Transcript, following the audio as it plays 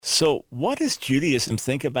So what does Judaism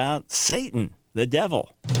think about Satan, the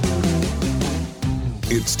devil?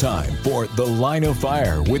 It's time for The Line of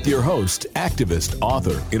Fire with your host, activist,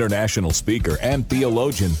 author, international speaker, and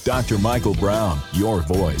theologian, Dr. Michael Brown, your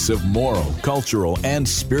voice of moral, cultural, and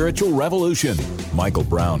spiritual revolution. Michael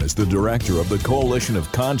Brown is the director of the Coalition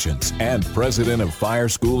of Conscience and president of Fire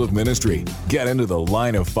School of Ministry. Get into The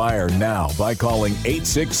Line of Fire now by calling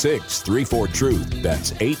 866-34-TRUTH.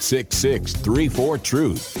 That's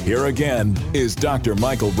 866-34-TRUTH. Here again is Dr.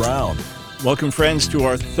 Michael Brown. Welcome, friends, to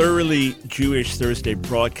our Thoroughly Jewish Thursday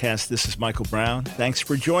broadcast. This is Michael Brown. Thanks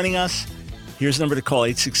for joining us. Here's the number to call,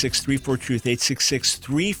 866-34-TRUTH,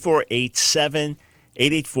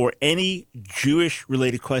 866-348-7884. Any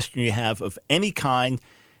Jewish-related question you have of any kind,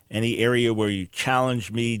 any area where you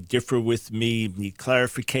challenge me, differ with me, need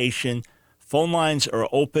clarification, phone lines are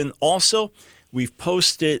open. Also, we've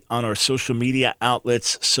posted on our social media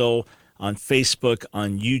outlets, so on Facebook,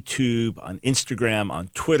 on YouTube, on Instagram, on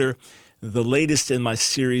Twitter, the latest in my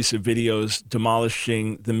series of videos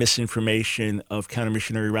demolishing the misinformation of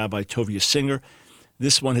counter-missionary Rabbi Tovia Singer.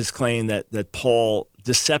 This one has claimed that Paul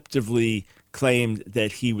deceptively claimed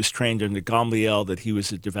that he was trained under Gamliel, that he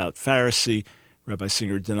was a devout Pharisee. Rabbi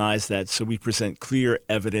Singer denies that, so we present clear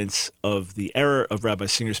evidence of the error of Rabbi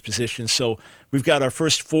Singer's position. So we've got our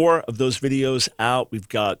first 4 of those videos out. We've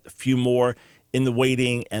got a few more in the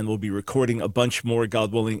waiting, and we'll be recording a bunch more,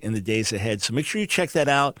 God willing, in the days ahead. So make sure you check that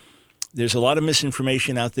out. There's a lot of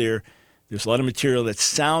misinformation out there. There's a lot of material that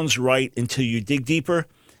sounds right until you dig deeper,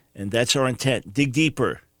 and that's our intent. Dig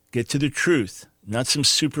deeper. Get to the truth. Not some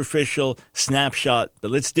superficial snapshot,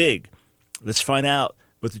 but let's dig. Let's find out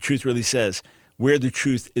what the truth really says, where the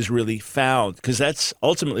truth is really found, because that's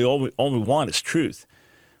ultimately all we want is truth.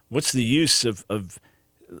 What's the use of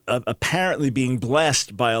apparently being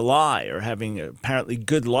blessed by a lie or having an apparently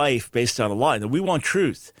good life based on a lie? No, we want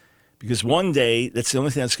truth. Because one day, that's the only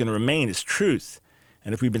thing that's going to remain is truth.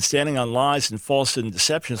 And if we've been standing on lies and falsehood and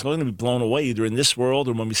deception, it's all going to be blown away either in this world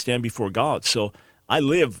or when we stand before God. So I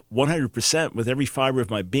live 100% with every fiber of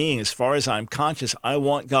my being. As far as I'm conscious, I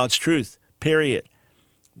want God's truth, period.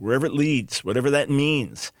 Wherever it leads, whatever that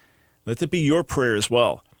means. Let that be your prayer as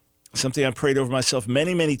well. Something I prayed over myself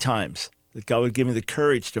many, many times, that God would give me the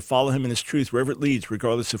courage to follow him in his truth wherever it leads,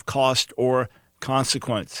 regardless of cost or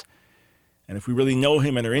consequence. And if we really know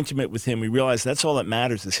him and are intimate with him, we realize that's all that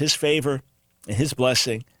matters is his favor and his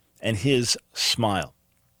blessing and his smile.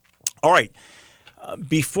 All right.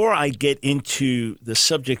 Before I get into the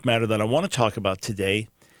subject matter that I want to talk about today,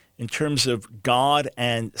 in terms of God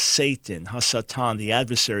and Satan, Hasatan, the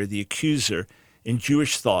adversary, the accuser, in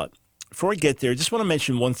Jewish thought, before I get there, I just want to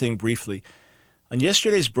mention one thing briefly. On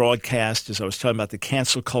yesterday's broadcast, as I was talking about the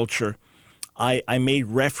cancel culture, I made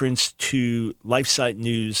reference to LifeSite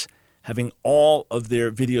News having all of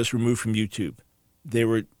their videos removed from YouTube. They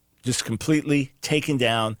were just completely taken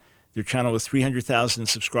down. Their channel with 300,000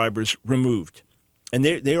 subscribers removed. And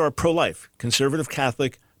they are a pro-life, conservative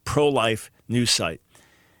Catholic, pro-life news site.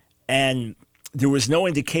 And there was no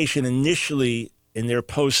indication initially in their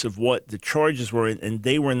posts of what the charges were, and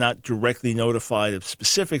they were not directly notified of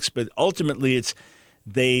specifics, but ultimately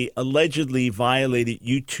they allegedly violated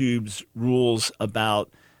YouTube's rules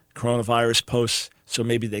about coronavirus posts. So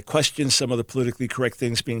maybe they questioned some of the politically correct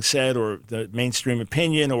things being said or the mainstream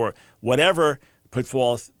opinion or whatever, put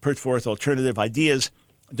forth alternative ideas.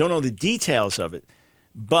 Don't know the details of it.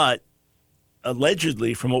 But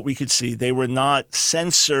allegedly, from what we could see, they were not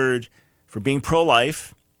censored for being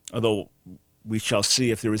pro-life, although we shall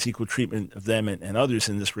see if there was equal treatment of them and others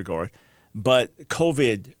in this regard, but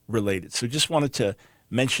COVID-related. So just wanted to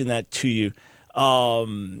mention that to you.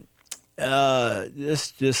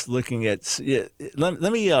 Just looking at, let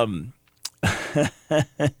me,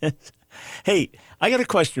 hey, I got a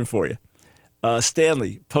question for you.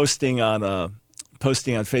 Stanley posting on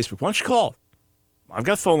Facebook. Why don't you call? I've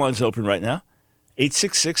got phone lines open right now.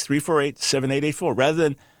 866-348-7884. Rather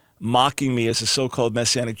than mocking me as a so-called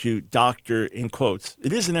Messianic Jew doctor, in quotes.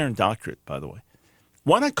 It is an errant doctorate, by the way.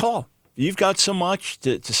 Why not call? You've got so much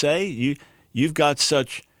to say. You've got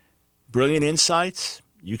such brilliant insights.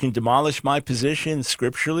 You can demolish my position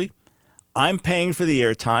scripturally. I'm paying for the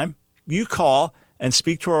airtime. You call and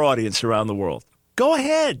speak to our audience around the world. Go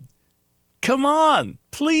ahead. Come on,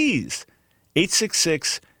 please.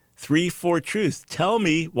 866-34-TRUTH. Tell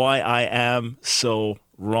me why I am so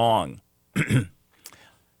wrong.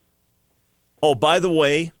 Oh, by the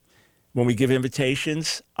way, when we give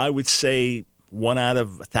invitations, I would say 1 out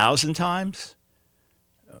of 1,000 times,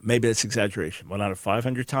 maybe that's exaggeration, 1 out of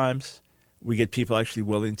 500 times, we get people actually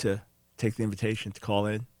willing to take the invitation to call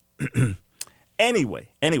in. Anyway,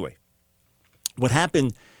 what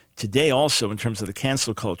happened today also in terms of the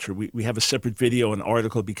cancel culture. We have a separate video and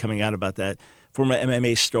article be coming out about that. Former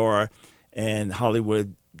MMA star and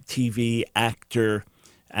Hollywood TV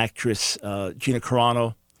actress Gina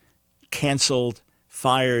Carano canceled,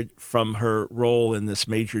 fired from her role in this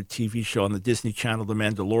major TV show on the Disney Channel, The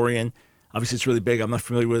Mandalorian. Obviously, it's really big. I'm not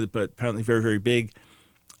familiar with it, but apparently very, very big.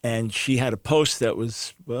 And she had a post that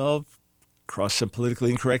was, well, crossed some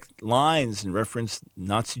politically incorrect lines and referenced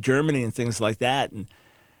Nazi Germany and things like that. And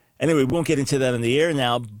anyway, we won't get into that on the air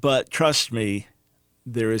now, but trust me,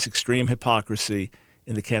 there is extreme hypocrisy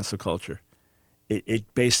in the cancel culture.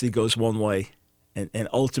 It basically goes one way, and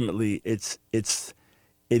ultimately it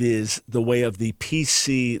is the way of the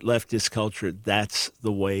PC leftist culture. That's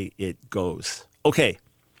the way it goes. Okay,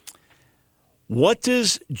 what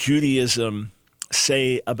does Judaism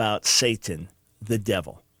say about Satan, the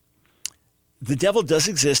devil? The devil does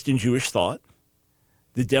exist in Jewish thought.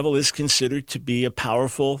 The devil is considered to be a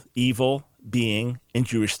powerful, evil being in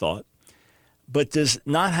Jewish thought, but does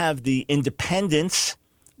not have the independence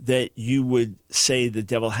that you would say the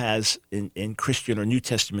devil has in Christian or New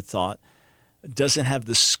Testament thought, doesn't have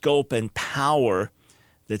the scope and power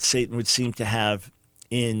that Satan would seem to have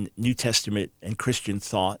in New Testament and Christian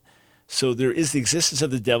thought. So there is the existence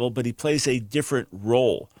of the devil, but he plays a different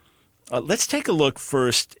role. Let's take a look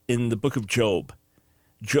first in the book of Job,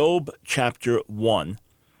 Job chapter 1.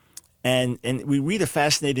 And we read a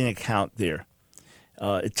fascinating account there.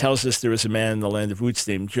 It tells us there was a man in the land of Uz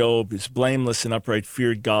named Job, who was blameless and upright,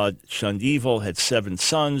 feared God, shunned evil, had 7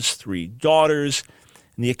 sons, 3 daughters.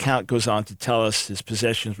 And the account goes on to tell us his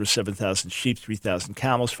possessions were 7,000 sheep, 3,000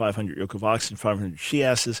 camels, 500 yoke of oxen, 500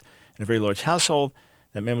 she-asses, and a very large household.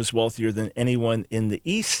 That man was wealthier than anyone in the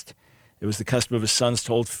East. It was the custom of his sons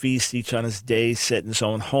to hold feasts, each on his day, set in his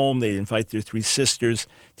own home. They'd invite their 3 sisters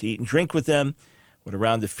to eat and drink with them. When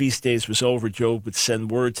around the feast days was over, Job would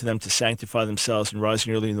send word to them to sanctify themselves, and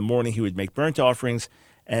rising early in the morning, he would make burnt offerings,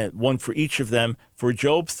 and one for each of them. For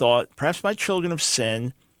Job thought, perhaps my children have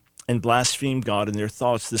sinned and blasphemed God in their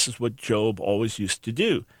thoughts. This is what Job always used to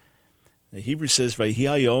do. The Hebrew says, "Vayhi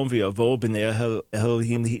hayom v'yavo b'nei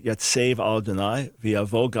Elohim yatsev al Adonai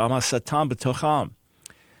v'yavo gam hasatan b'tocham."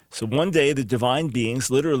 So one day the divine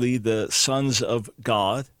beings, literally the sons of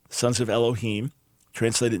God, sons of Elohim,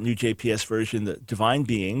 translated New JPS version, the divine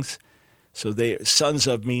beings. So they sons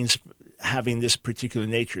of means having this particular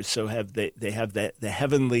nature. So they have the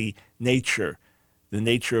heavenly nature, the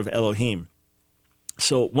nature of Elohim.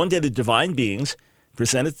 So one day the divine beings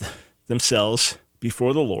presented themselves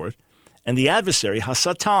before the Lord, and the adversary,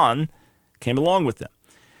 Hasatan, came along with them.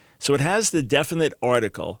 So it has the definite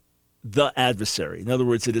article, the adversary. In other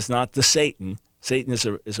words, it is not the Satan. Satan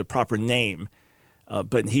is a proper name.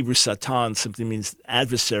 But in Hebrew, Satan simply means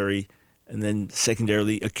adversary, and then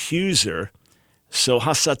secondarily accuser. So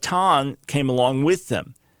Hasatan came along with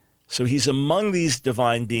them. So he's among these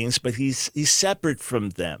divine beings, but he's separate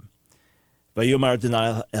from them. Vayomar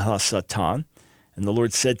Adonai Hasatan, and the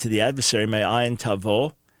Lord said to the adversary, Me'ayin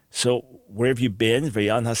tavo. So where have you been?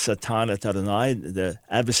 Vayan Hasatan et Adonai. The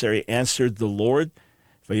adversary answered the Lord,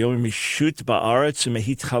 Vayomer mishut ba'aretz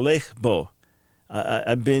u'mehitchalech bo.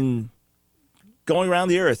 I've been going around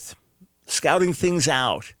the earth, scouting things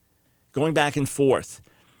out, going back and forth.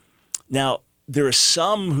 Now, there are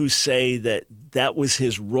some who say that was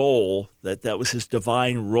his role, that was his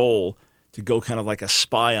divine role to go kind of like a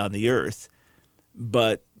spy on the earth.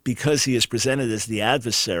 But because he is presented as the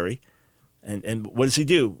adversary, and what does he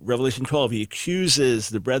do? Revelation 12, he accuses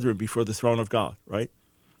the brethren before the throne of God, right?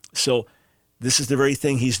 So this is the very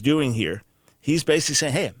thing he's doing here. He's basically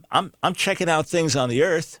saying, hey, I'm checking out things on the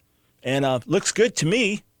earth, and looks good to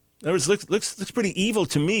me. In other words, looks pretty evil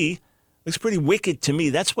to me. Looks pretty wicked to me.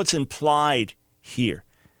 That's what's implied here.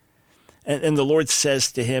 And the Lord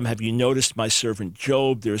says to him, have you noticed my servant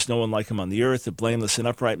Job? There is no one like him on the earth, a blameless and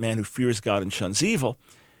upright man who fears God and shuns evil.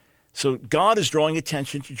 So God is drawing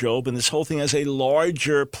attention to Job, and this whole thing has a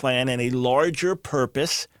larger plan and a larger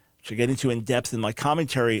purpose, which I get into in depth in my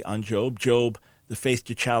commentary on Job. Job, the faith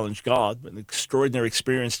to challenge God, an extraordinary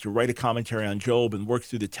experience to write a commentary on Job and work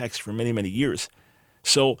through the text for many, many years.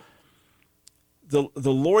 So the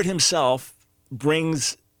Lord himself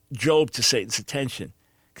brings Job to Satan's attention,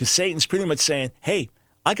 because Satan's pretty much saying, hey,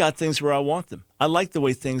 I got things where I want them. I like the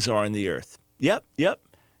way things are on the earth. Yep.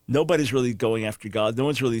 Nobody's really going after God. No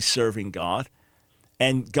one's really serving God.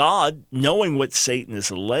 And God, knowing what Satan is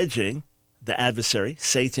alleging, the adversary,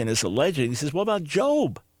 Satan is alleging, he says, what about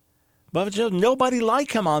Job? What about Job? Nobody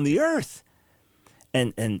like him on the earth.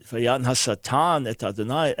 And Vayan Hasatan et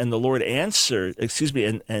Adonai, and the Lord answered,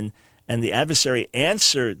 and the adversary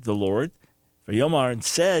answered the Lord, Vayomar, and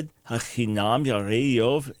said, Hachinam yarei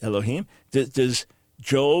Yov Elohim. Does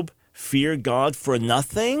Job fear God for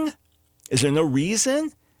nothing? Is there no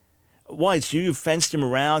reason? Why, it's you fenced him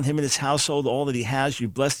around, him and his household, all that he has. You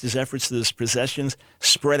blessed his efforts to his possessions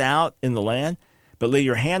spread out in the land. But lay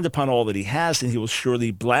your hand upon all that he has, and he will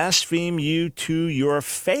surely blaspheme you to your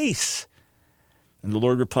face. And the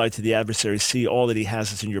Lord replied to the adversary, see, all that he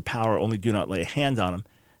has is in your power, only do not lay a hand on him.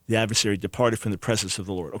 The adversary departed from the presence of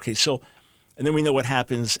the Lord. Okay, so, and then we know what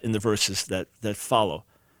happens in the verses that follow,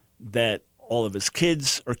 that all of his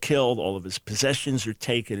kids are killed, all of his possessions are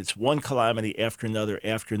taken. It's one calamity after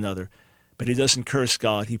another. But he doesn't curse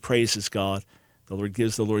God. He praises God. The Lord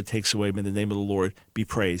gives, the Lord takes away. May the name of the Lord be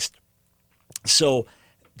praised. So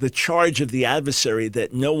the charge of the adversary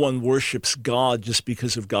that no one worships God just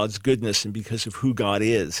because of God's goodness and because of who God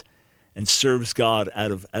is and serves God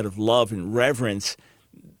out of love and reverence,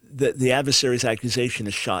 the adversary's accusation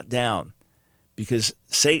is shot down. Because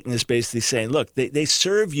Satan is basically saying, look, they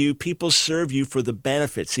serve you, people serve you for the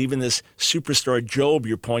benefits. Even this superstar Job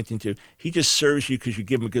you're pointing to, he just serves you because you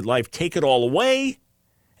give him a good life. Take it all away,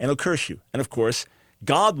 and he'll curse you. And of course,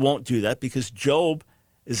 God won't do that because Job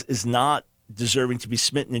is not deserving to be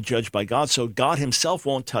smitten and judged by God. So God himself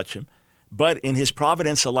won't touch him. But in his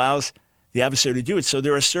providence allows the adversary to do it. So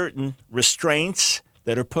there are certain restraints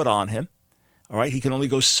that are put on him. All right, he can only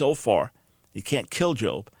go so far. He can't kill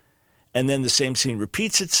Job. And then the same scene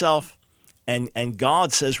repeats itself, and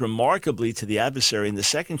God says remarkably to the adversary in the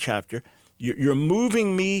second chapter, you're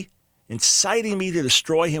moving me, inciting me to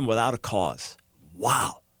destroy him without a cause.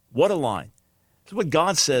 Wow, what a line. This is what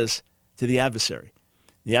God says to the adversary.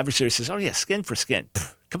 The adversary says, oh yeah, skin for skin.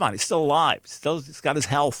 Pfft, come on, he's still alive. He's got his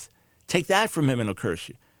health. Take that from him and he'll curse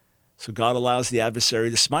you. So God allows the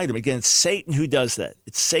adversary to smite him. Again, it's Satan who does that.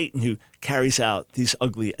 It's Satan who carries out these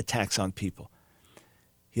ugly attacks on people.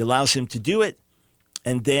 He allows him to do it,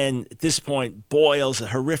 and then at this point, boils, a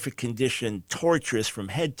horrific condition, torturous from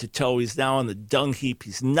head to toe. He's now on the dung heap.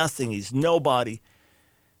 He's nothing. He's nobody.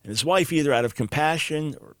 And his wife, either out of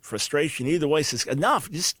compassion or frustration, either way, says, enough,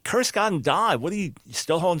 just curse God and die. What are you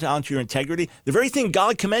still holding on to your integrity? The very thing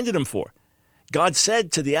God commended him for. God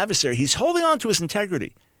said to the adversary, he's holding on to his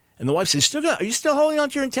integrity. And the wife says, are you still holding on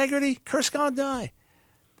to your integrity? Curse God and die.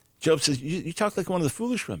 Job says, you talk like one of the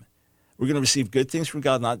foolish women. We're going to receive good things from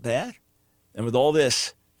God, not bad. And with all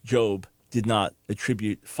this, Job did not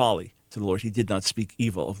attribute folly to the Lord. He did not speak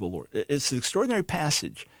evil of the Lord. It's an extraordinary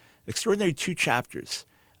passage, extraordinary 2 chapters.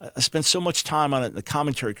 I spent so much time on it in the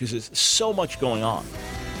commentary because there's so much going on.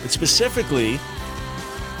 But specifically,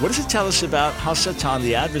 what does it tell us about Hasatan,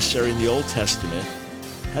 the adversary in the Old Testament?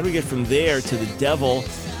 How do we get from there to the devil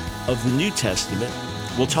of the New Testament?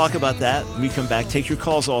 We'll talk about that when we come back. Take your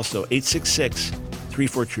calls also,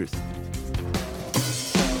 866-34-TRUTH.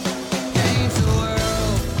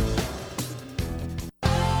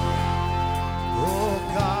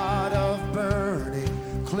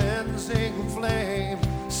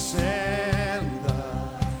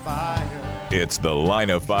 It's The Line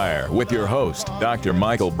of Fire with your host, Dr.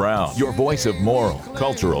 Michael Brown, your voice of moral,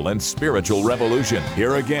 cultural, and spiritual revolution.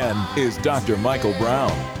 Here again is Dr. Michael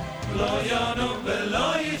Brown.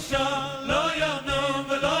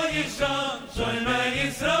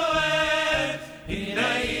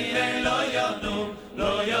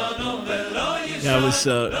 Yeah, I was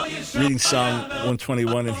reading Psalm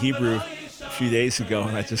 121 in Hebrew a few days ago,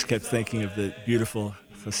 and I just kept thinking of the beautiful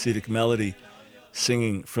Hasidic melody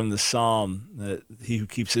singing from the psalm that he who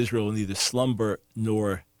keeps Israel will neither slumber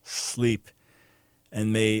nor sleep.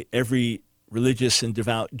 And may every religious and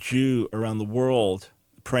devout Jew around the world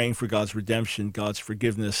praying for God's redemption, God's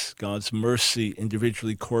forgiveness, God's mercy,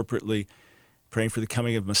 individually, corporately, praying for the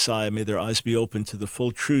coming of Messiah, may their eyes be open to the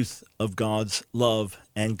full truth of God's love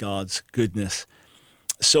and God's goodness.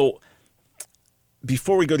 So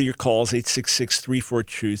before we go to your calls,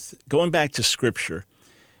 866-34-TRUTH, going back to Scripture,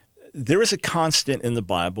 there is a constant in the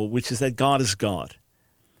Bible, which is that God is God,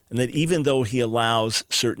 and that even though he allows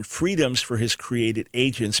certain freedoms for his created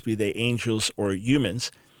agents, be they angels or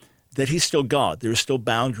humans, that he's still God. There are still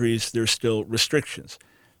boundaries. There are still restrictions.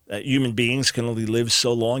 Human beings can only live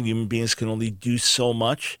so long. Human beings can only do so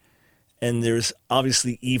much. And there's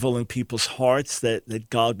obviously evil in people's hearts that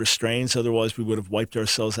God restrains. Otherwise, we would have wiped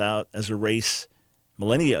ourselves out as a race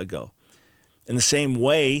millennia ago. In the same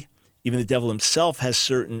way, even the devil himself has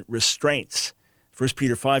certain restraints. 1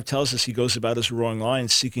 Peter 5 tells us he goes about as a roaring lion,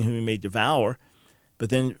 seeking whom he may devour. But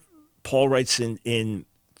then Paul writes in 1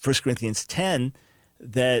 Corinthians 10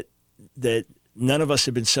 that none of us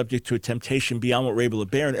have been subject to a temptation beyond what we're able to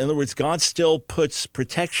bear. In other words, God still puts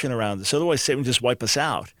protection around us. Otherwise, Satan would just wipe us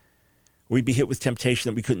out. We'd be hit with temptation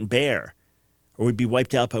that we couldn't bear. or we'd be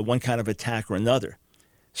wiped out by one kind of attack or another.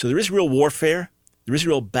 So there is real warfare, there is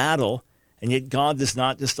real battle, and yet God does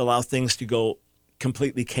not just allow things to go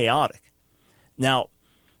completely chaotic. Now,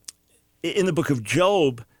 in the book of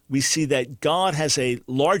Job, we see that God has a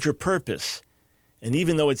larger purpose, and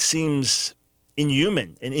even though it seems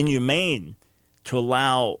inhuman and inhumane to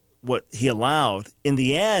allow what he allowed, in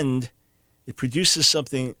the end, it produces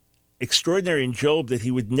something extraordinary in Job that he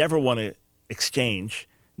would never want to exchange.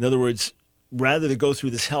 In other words, rather than go through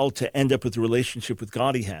this hell to end up with the relationship with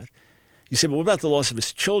God he had. You say, but what about the loss of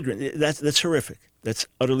his children? That's horrific. That's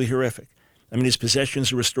utterly horrific. I mean, his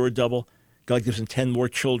possessions are restored double. God gives him 10 more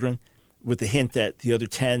children with the hint that the other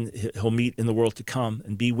 10 he'll meet in the world to come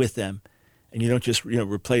and be with them. And you don't just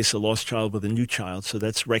replace a lost child with a new child. So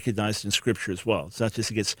that's recognized in Scripture as well. It's not just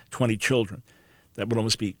he gets 20 children. That would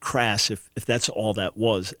almost be crass if that's all that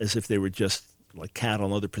was, as if they were just like cattle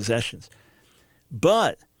and other possessions.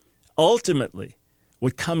 But ultimately,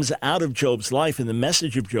 what comes out of Job's life and the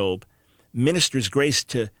message of Job ministers grace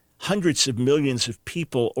to hundreds of millions of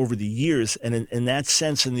people over the years. And in that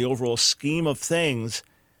sense, in the overall scheme of things,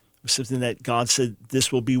 was something that God said,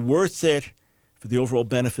 this will be worth it for the overall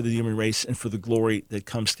benefit of the human race and for the glory that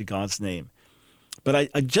comes to God's name. But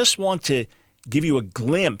I just want to give you a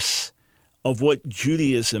glimpse of what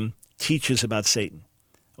Judaism teaches about Satan.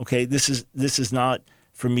 Okay, this is not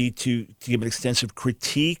for me to give an extensive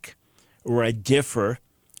critique or I differ,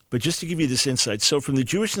 but just to give you this insight. So from the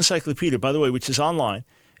Jewish Encyclopedia, by the way, which is online,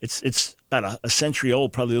 it's about a century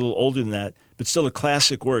old, probably a little older than that, but still a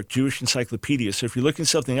classic work, Jewish Encyclopedia. So if you're looking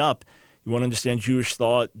something up, you want to understand Jewish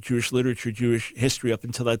thought, Jewish literature, Jewish history up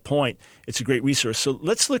until that point, it's a great resource. So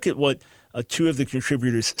let's look at what two of the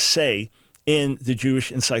contributors say in the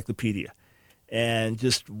Jewish Encyclopedia. And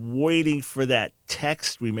just waiting for that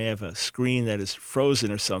text, we may have a screen that is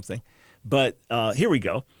frozen or something. But here we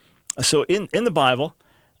go. So in the Bible,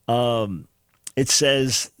 it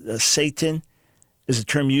says Satan is a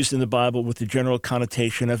term used in the Bible with the general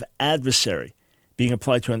connotation of adversary, being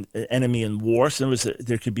applied to an enemy in war. So in other words,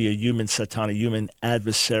 there could be a human Satan, a human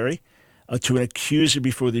adversary, to an accuser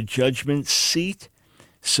before the judgment seat.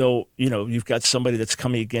 So, you've got somebody that's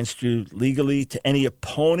coming against you legally, to any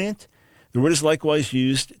opponent. The word is likewise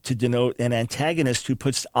used to denote an antagonist who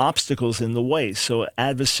puts obstacles in the way. So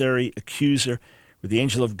adversary, accuser, where the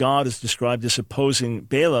angel of God is described as opposing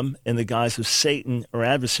Balaam in the guise of Satan or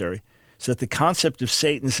adversary, so that the concept of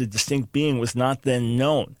Satan as a distinct being was not then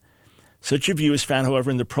known. Such a view is found,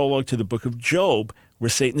 however, in the prologue to the book of Job, where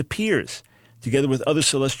Satan appears, together with other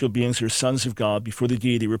celestial beings or sons of God, before the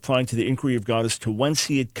deity, replying to the inquiry of God as to whence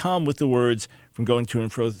he had come with the words, from going to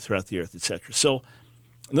and fro throughout the earth, etc. So,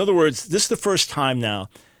 in other words, this is the first time now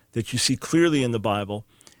that you see clearly in the Bible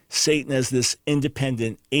Satan as this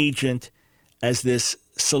independent agent, as this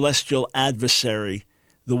celestial adversary,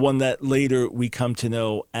 the one that later we come to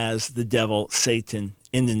know as the devil, Satan,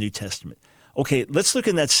 in the New Testament. Okay, let's look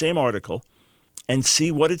in that same article and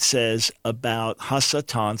see what it says about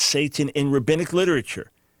Hasatan, Satan, in rabbinic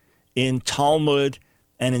literature, in Talmud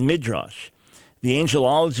and in Midrash. The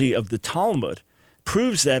angelology of the Talmud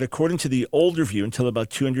proves that, according to the older view, until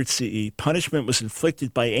about 200 CE, punishment was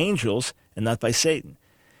inflicted by angels and not by Satan.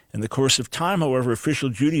 In the course of time, however, official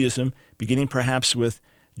Judaism, beginning perhaps with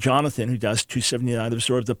Jonathan, who dies 279,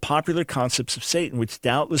 absorbed the popular concepts of Satan, which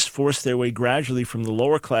doubtless forced their way gradually from the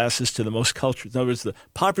lower classes to the most cultured. In other words, the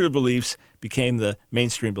popular beliefs became the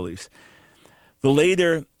mainstream beliefs. The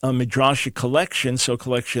later Midrashic collection, so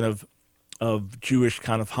collection of Jewish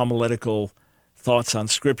kind of homiletical thoughts on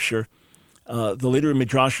Scripture, the later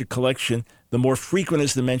Midrashic collection, the more frequent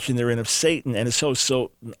is the mention therein of Satan and his host.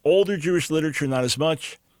 So older Jewish literature, not as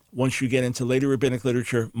much. Once you get into later rabbinic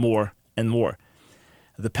literature, more and more.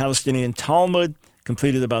 The Palestinian Talmud,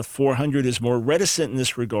 completed about 400, is more reticent in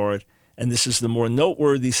this regard, and this is the more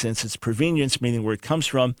noteworthy since its provenience, meaning where it comes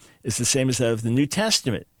from, is the same as that of the New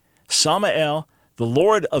Testament. Samael, the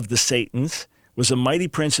lord of the Satans, was a mighty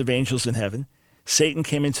prince of angels in heaven. Satan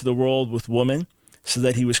came into the world with woman, so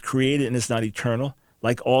that he was created and is not eternal.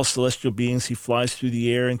 Like all celestial beings, he flies through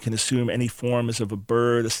the air and can assume any form as of a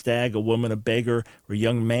bird, a stag, a woman, a beggar, or a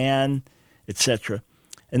young man, etc.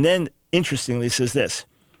 And then, interestingly, it says this: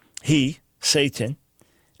 he, Satan,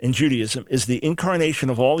 in Judaism, is the incarnation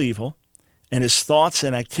of all evil, and his thoughts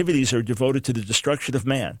and activities are devoted to the destruction of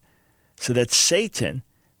man. So that Satan,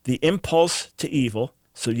 the impulse to evil,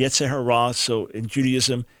 so Yetzer Hara, so in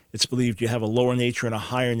Judaism, it's believed you have a lower nature and a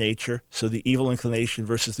higher nature, so the evil inclination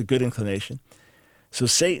versus the good inclination. So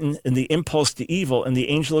Satan and the impulse to evil and the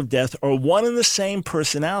angel of death are one and the same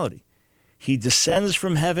personality. He descends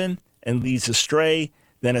from heaven and leads astray,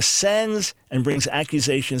 then ascends and brings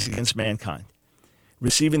accusations against mankind.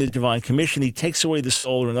 receiving the divine commission, he takes away the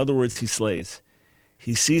soul, or in other words, he slays.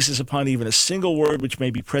 He seizes upon even a single word which may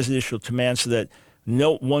be prejudicial to man, so that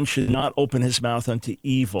no one should not open his mouth unto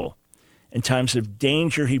evil. In times of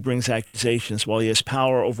danger, he brings accusations. While he has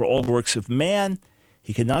power over all the works of man,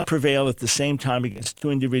 he cannot prevail at the same time against two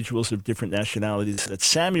individuals of different nationalities. That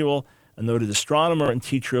Samuel, a noted astronomer and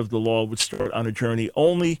teacher of the law, would start on a journey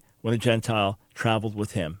only when a Gentile traveled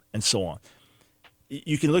with him, and so on.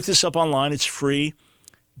 You can look this up online. It's free.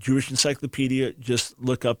 Jewish Encyclopedia. Just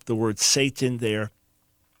look up the word Satan there,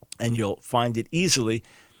 and you'll find it easily.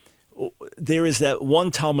 There is that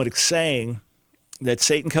one Talmudic saying that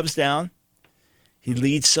Satan comes down, he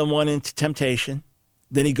leads someone into temptation,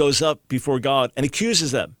 then he goes up before God and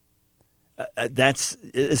accuses them.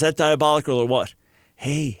 Is that diabolical or what?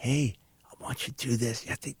 Hey, I want you to do this.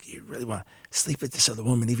 I think you really want to sleep with this other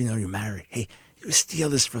woman even though you're married. Hey, you steal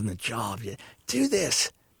this from the job. You do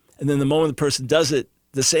this. And then the moment the person does it,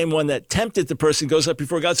 the same one that tempted the person goes up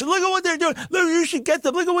before God and says, look at what they're doing. Look, you should get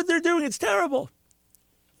them. Look at what they're doing. It's terrible.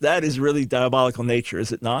 That is really diabolical nature,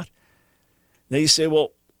 is it not? Now you say,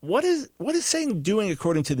 well, what is Satan doing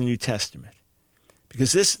according to the New Testament?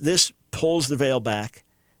 Because this pulls the veil back,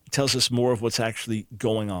 tells us more of what's actually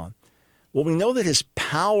going on. Well, we know that his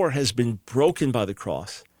power has been broken by the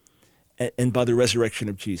cross and by the resurrection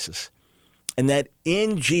of Jesus. And that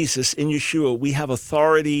in Jesus, in Yeshua, we have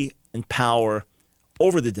authority and power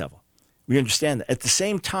over the devil. We understand that. At the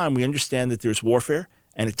same time, we understand that there's warfare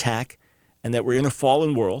and attack, and that we're in a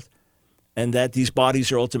fallen world, and that these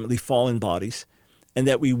bodies are ultimately fallen bodies, and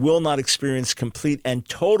that we will not experience complete and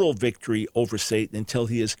total victory over Satan until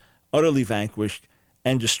he is utterly vanquished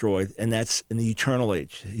and destroyed, and that's in the eternal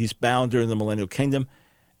age. He's bound during the millennial kingdom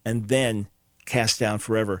and then cast down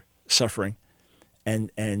forever, suffering,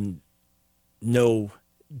 and no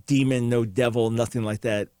demon, no devil, nothing like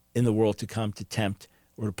that in the world to come to tempt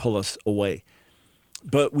or to pull us away.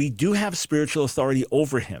 But we do have spiritual authority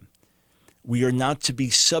over him. We are not to be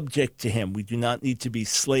subject to him. We do not need to be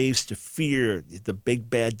slaves to fear the big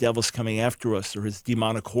bad devil's coming after us or his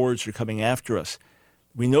demonic hordes are coming after us.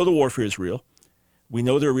 We know the warfare is real. We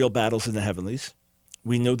know there are real battles in the heavenlies.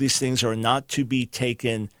 We know these things are not to be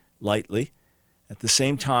taken lightly. At the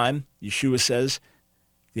same time, Yeshua says,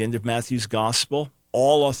 the end of Matthew's gospel,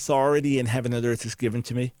 all authority in heaven and earth is given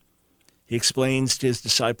to me. He explains to his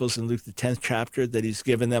disciples in Luke the 10th chapter that he's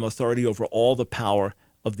given them authority over all the power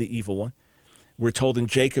of the evil one. We're told in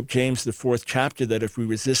James, the 4th chapter, that if we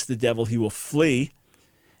resist the devil, he will flee.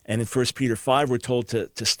 And in 1 Peter 5, we're told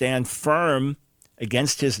to stand firm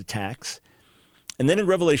against his attacks. And then in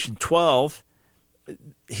Revelation 12,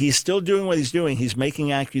 he's still doing what he's doing. He's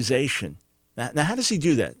making accusation. Now how does he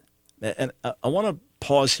do that? And I want to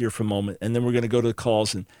pause here for a moment, and then we're going to go to the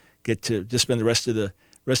calls and get to just spend the rest of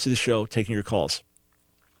the show taking your calls.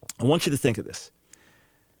 I want you to think of this.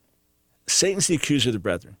 Satan's the accuser of the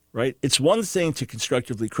brethren, right? It's one thing to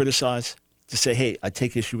constructively criticize, to say, hey, I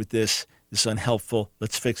take issue with this. This is unhelpful.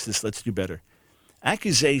 Let's fix this. Let's do better.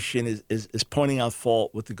 Accusation is pointing out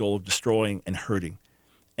fault with the goal of destroying and hurting,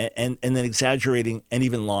 and then exaggerating and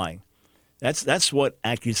even lying. That's what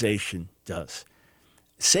accusation does.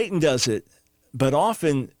 Satan does it, but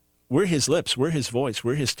often we're his lips, we're his voice,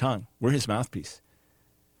 we're his tongue, we're his mouthpiece.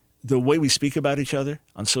 The way we speak about each other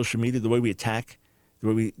on social media, the way we attack,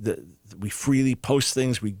 the way we freely post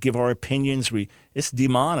things, we give our opinions, it's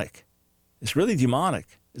demonic. It's really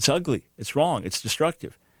demonic. It's ugly. It's wrong. It's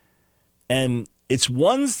destructive. And it's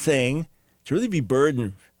one thing to really be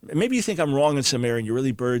burdened. Maybe you think I'm wrong in some area and you're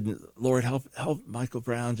really burdened. Lord, help Michael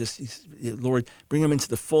Brown. Lord, bring him into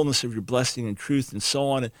the fullness of your blessing and truth and so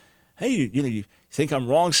on. And hey, you think I'm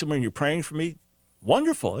wrong somewhere and you're praying for me?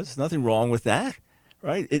 Wonderful. There's nothing wrong with that,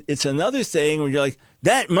 right? It's another thing when you're like,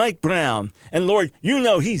 that Mike Brown, and Lord, you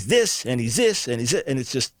know he's this and he's this and he's it, and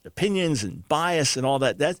it's just opinions and bias and all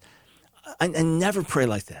that. I never pray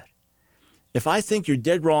like that. If I think you're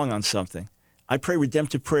dead wrong on something, I pray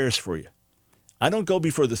redemptive prayers for you. I don't go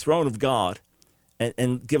before the throne of God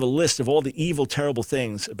and give a list of all the evil, terrible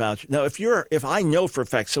things about you. Now, if I know for a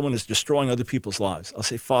fact someone is destroying other people's lives, I'll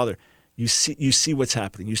say, Father, you see what's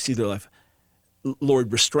happening. You see their life.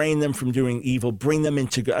 Lord, restrain them from doing evil. Bring them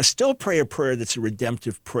into good. I still pray a prayer that's a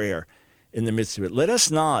redemptive prayer in the midst of it. Let us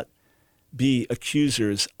not be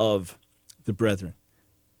accusers of the brethren.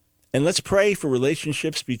 And let's pray for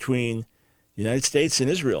relationships between the United States and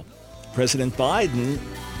Israel. President Biden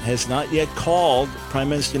has not yet called Prime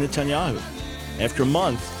Minister Netanyahu. After a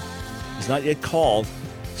month, he's not yet called.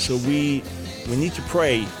 So we need to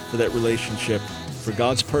pray for that relationship, for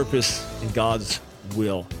God's purpose and God's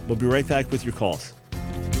will. We'll be right back with your calls.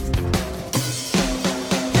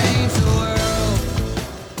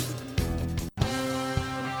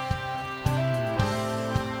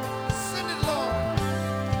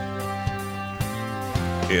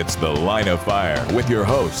 It's The Line of Fire with your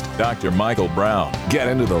host, Dr. Michael Brown. Get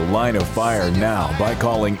into the Line of Fire now by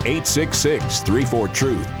calling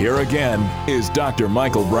 866-34-TRUTH. Here again is Dr.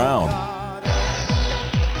 Michael Brown.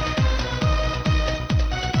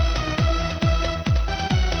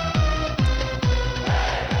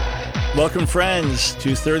 Welcome, friends,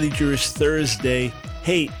 to 30 Jewish Thursday.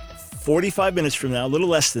 Hey, 45 minutes from now, a little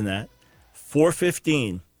less than that,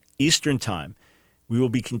 4:15 Eastern Time, we will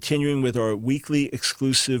be continuing with our weekly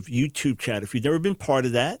exclusive YouTube chat. If you've never been part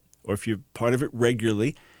of that, or if you're part of it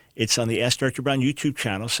regularly, it's on the Ask Dr. Brown YouTube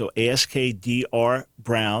channel, so AskDR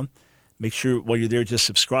Brown. Make sure while you're there, just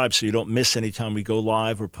subscribe so you don't miss any time we go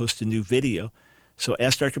live or post a new video. So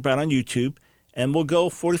Ask Dr. Brown on YouTube. And we'll go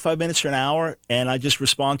 45 minutes or an hour, and I just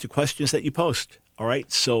respond to questions that you post. All right?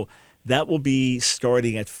 So that will be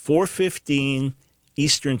starting at 4:15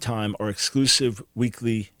 Eastern Time, our exclusive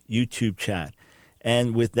weekly YouTube chat.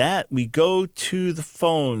 And with that, we go to the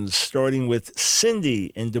phones, starting with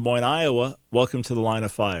Cindy in Des Moines, Iowa. Welcome to the Line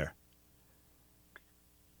of Fire.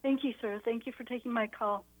 Thank you, sir. Thank you for taking my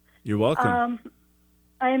call. You're welcome.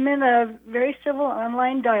 I'm in a very civil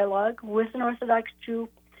online dialogue with an Orthodox Jew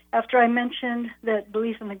after I mentioned that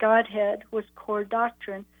belief in the Godhead was core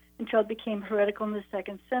doctrine until it became heretical in the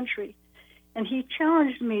 2nd century. And he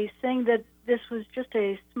challenged me, saying that this was just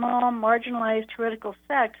a small, marginalized heretical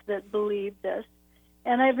sect that believed this.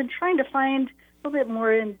 And I've been trying to find a little bit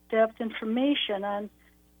more in-depth information on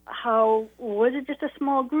how, was it just a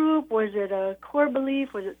small group? Was it a core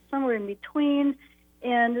belief? Was it somewhere in between?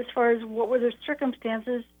 And as far as what were the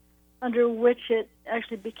circumstances under which it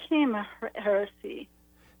actually became a heresy?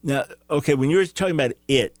 Now, okay, when you're talking about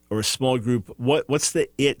it or a small group, what's the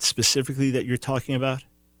it specifically that you're talking about?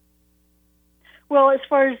 Well, as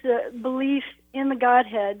far as the belief in the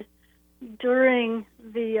Godhead during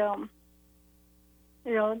the,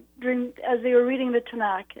 during as they were reading the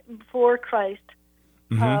Tanakh before Christ,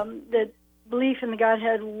 that belief in the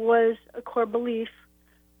Godhead was a core belief,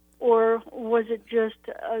 or was it just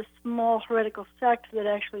a small heretical sect that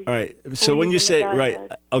actually? All right. So when you say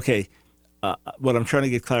okay. What I'm trying to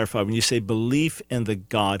get clarified, when you say belief in the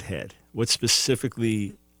Godhead, what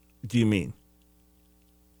specifically do you mean?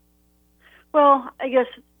 Well, I guess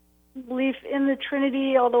belief in the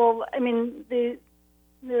Trinity, although, I mean, there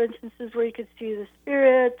are instances where you could see the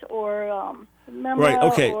Spirit or Memra. Right,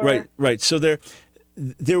 okay, right. So there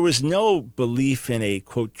was no belief in a,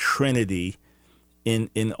 quote, Trinity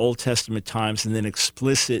in Old Testament times in an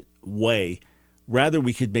explicit way. Rather,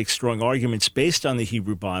 we could make strong arguments based on the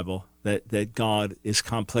Hebrew Bible that God is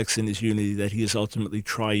complex in his unity, that he is ultimately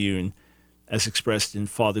triune, as expressed in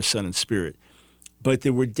Father, Son, and Spirit. But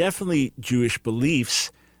there were definitely Jewish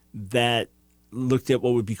beliefs that looked at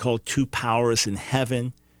what would be called two powers in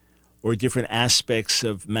heaven, or different aspects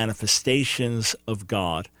of manifestations of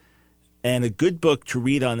God. And a good book to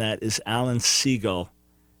read on that is Alan Siegel,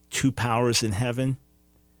 Two Powers in Heaven.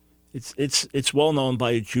 It's well known by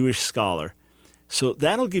a Jewish scholar. So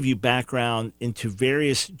that'll give you background into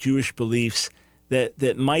various Jewish beliefs that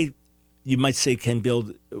you might say can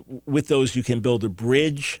build, with those you can build a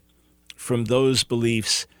bridge from those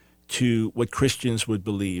beliefs to what Christians would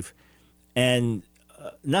believe. And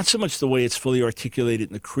not so much the way it's fully articulated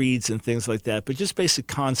in the creeds and things like that, but just basic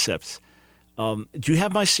concepts. Do you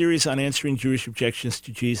have my series on answering Jewish objections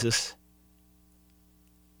to Jesus?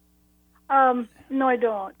 No, I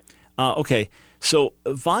don't. Okay. So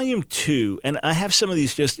Volume 2, and I have some of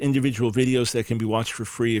these just individual videos that can be watched for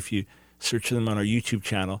free if you search them on our YouTube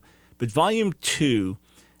channel. But Volume 2,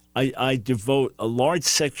 I devote a large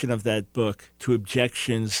section of that book to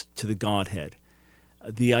objections to the Godhead.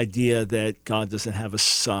 The idea that God doesn't have a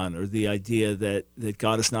son, or the idea that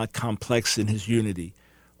God is not complex in his unity,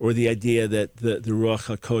 or the idea that the Ruach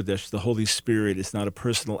HaKodesh, the Holy Spirit, is not a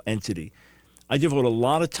personal entity. I devote a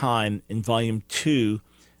lot of time in Volume 2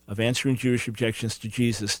 of Answering Jewish Objections to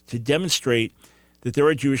Jesus to demonstrate that there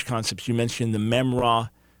are Jewish concepts. You mentioned the Memra,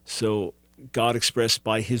 so God expressed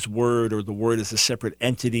by his word, or the word as a separate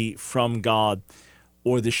entity from God,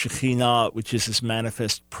 or the Shekhinah, which is his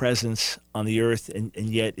manifest presence on the earth and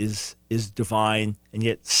yet is divine and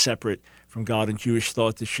yet separate from God. In Jewish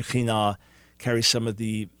thought, the Shekhinah carries some of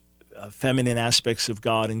the feminine aspects of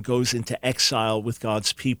God and goes into exile with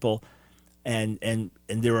God's people. And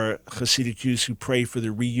there are Hasidic Jews who pray for the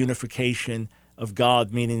reunification of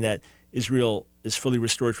God, meaning that Israel is fully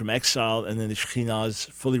restored from exile and then the Shekhinah is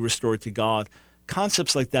fully restored to God.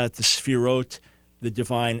 Concepts like that, the Sfirot, the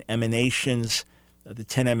divine emanations, the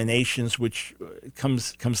 10 emanations, which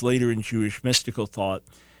comes later in Jewish mystical thought.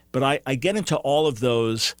 But I get into all of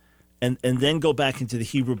those and then go back into the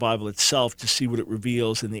Hebrew Bible itself to see what it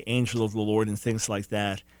reveals in the angel of the Lord and things like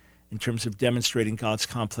that in terms of demonstrating God's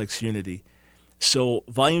complex unity. So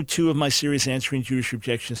volume 2 of my series, Answering Jewish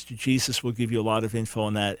Objections to Jesus, will give you a lot of info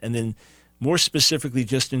on that. And then more specifically,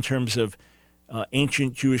 just in terms of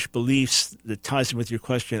ancient Jewish beliefs that ties in with your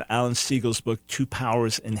question, Alan Siegel's book, Two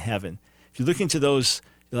Powers in Heaven. If you look into those,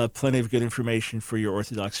 you'll have plenty of good information for your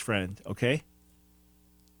Orthodox friend, okay?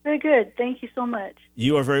 Very good. Thank you so much.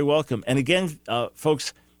 You are very welcome. And again,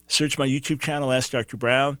 folks, search my YouTube channel, Ask Dr.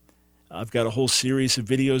 Brown. I've got a whole series of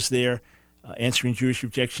videos there, answering Jewish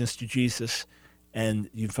objections to Jesus. And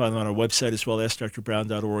you can find them on our website as well,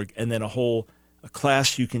 askdrbrown.org. And then a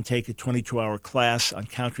class you can take, a 22-hour class on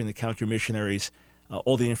countering the counter-missionaries.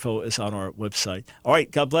 All the info is on our website. All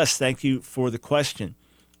right, God bless. Thank you for the question.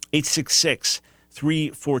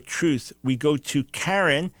 866-34-TRUTH. We go to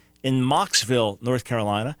Karen in Mocksville, North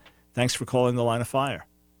Carolina. Thanks for calling the Line of Fire.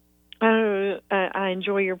 Oh, I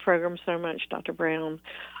enjoy your program so much, Dr. Brown.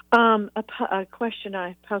 A question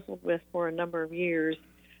I puzzled with for a number of years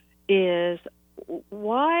is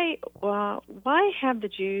why have the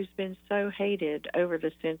Jews been so hated over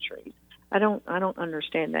the centuries? I don't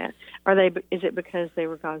understand that. Is it because they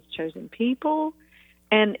were God's chosen people?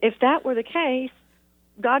 And if that were the case,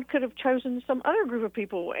 God could have chosen some other group of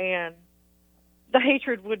people, and the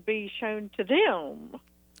hatred would be shown to them,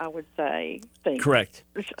 I would say. Correct.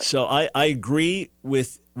 So I agree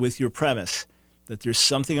with your premise that there's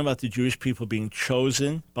something about the Jewish people being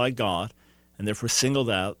chosen by God and therefore singled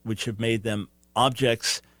out, which have made them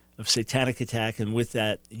objects of satanic attack and with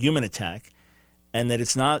that human attack, and that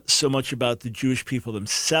it's not so much about the Jewish people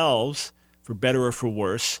themselves, for better or for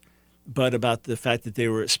worse, but about the fact that they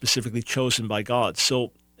were specifically chosen by God.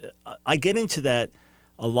 So I get into that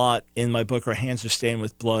a lot in my book, Our Hands Are Stained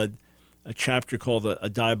with Blood, a chapter called A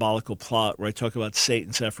Diabolical Plot, where I talk about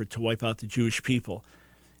Satan's effort to wipe out the Jewish people.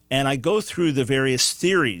 And I go through the various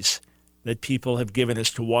theories that people have given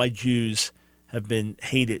as to why Jews have been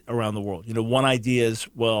hated around the world. You know, one idea is,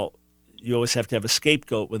 well, you always have to have a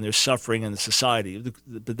scapegoat when there's suffering in the society.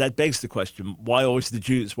 But that begs the question, why always the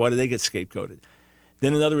Jews? Why do they get scapegoated?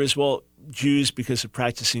 Then another is, well, Jews, because of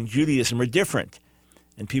practicing Judaism, are different,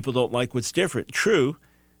 and people don't like what's different. True,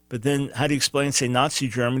 but then how do you explain, say, Nazi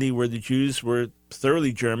Germany, where the Jews were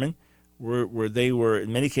thoroughly German, where they were,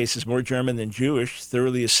 in many cases, more German than Jewish,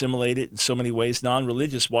 thoroughly assimilated in so many ways,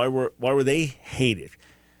 non-religious? Why were they hated?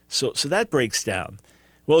 So that breaks down.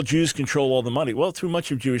 Well, Jews control all the money. Well, through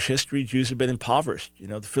much of Jewish history, Jews have been impoverished. You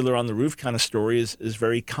know, the Fiddler on the Roof kind of story is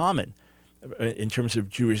very common in terms of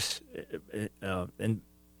Jewish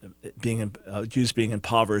Jews being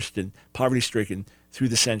impoverished and poverty-stricken through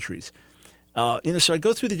the centuries. So I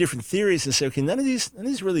go through the different theories and say, okay, none of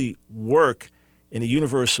these really work in a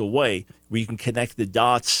universal way where you can connect the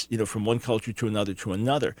dots, from one culture to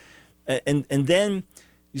another. And then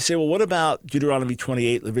you say, well, what about Deuteronomy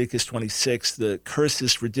 28, Leviticus 26, the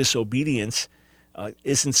curses for disobedience?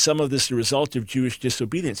 Isn't some of this the result of Jewish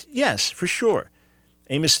disobedience? Yes, for sure.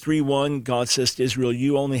 Amos 3:1, God says to Israel,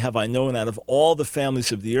 you only have I known out of all the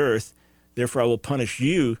families of the earth, therefore I will punish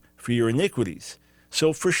you for your iniquities.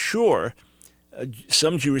 So for sure,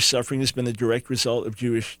 some Jewish suffering has been a direct result of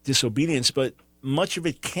Jewish disobedience, but much of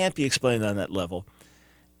it can't be explained on that level.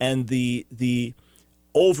 And the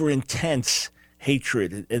over-intense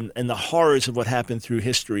hatred and the horrors of what happened through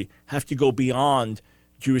history have to go beyond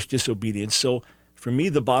Jewish disobedience. So for me,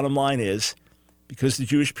 the bottom line is, because the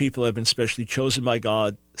Jewish people have been specially chosen by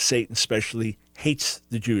God, Satan specially hates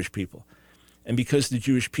the Jewish people. And because the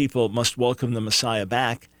Jewish people must welcome the Messiah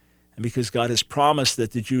back, and because God has promised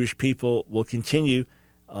that the Jewish people will continue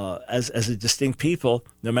as a distinct people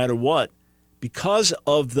no matter what, because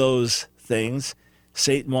of those things,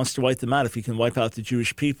 Satan wants to wipe them out. If he can wipe out the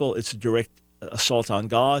Jewish people, it's a direct assault on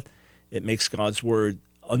God. It makes God's word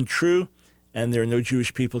untrue, and there are no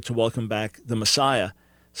Jewish people to welcome back the Messiah.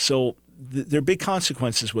 So there are big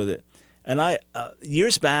consequences with it. And I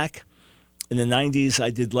years back in the 90s,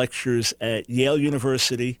 I did lectures at Yale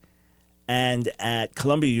University and at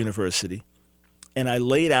Columbia University, and I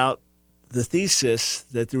laid out the thesis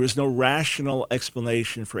that there was no rational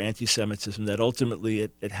explanation for anti-Semitism, that ultimately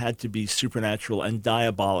it had to be supernatural and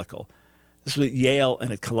diabolical. This was at Yale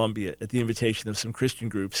and at Columbia at the invitation of some Christian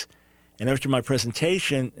groups. And after my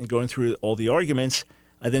presentation and going through all the arguments,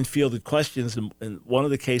 I then fielded questions in one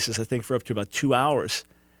of the cases, I think, for up to about 2 hours.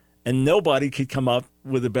 And nobody could come up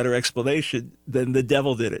with a better explanation than the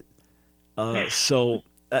devil did it. So,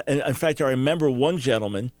 in fact, I remember one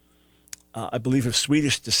gentleman, I believe of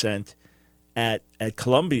Swedish descent, at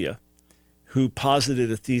Columbia, who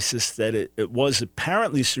posited a thesis that it was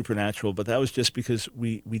apparently supernatural, but that was just because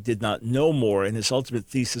we did not know more. And his ultimate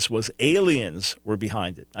thesis was aliens were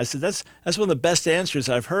behind it. I said, that's one of the best answers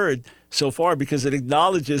I've heard so far, because it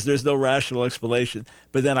acknowledges there's no rational explanation.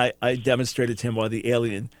 But then I demonstrated to him why the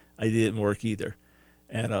alien idea didn't work either.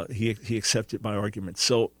 And he accepted my argument.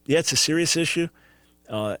 So, yeah, it's a serious issue.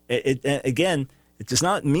 It does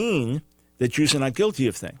not mean that Jews are not guilty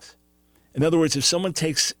of things. In other words, if someone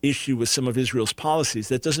takes issue with some of Israel's policies,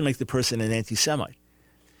 that doesn't make the person an anti-Semite.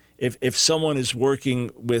 If someone is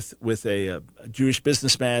working with a Jewish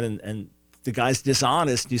businessman and the guy's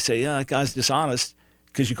dishonest, you say, yeah, that guy's dishonest,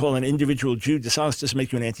 because you call an individual Jew dishonest doesn't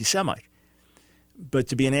make you an anti-Semite. But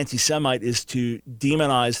to be an anti-Semite is to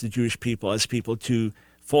demonize the Jewish people as people, to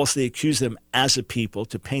falsely accuse them as a people,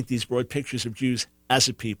 to paint these broad pictures of Jews as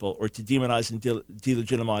a people, or to demonize and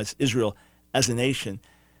delegitimize Israel as a nation.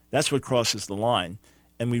 That's what crosses the line.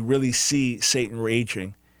 And we really see Satan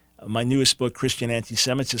raging. My newest book, Christian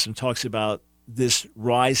Anti-Semitism, talks about this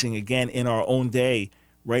rising again in our own day,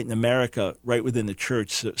 right in America, right within the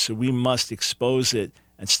church. So we must expose it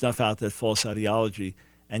and snuff out that false ideology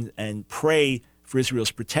and pray for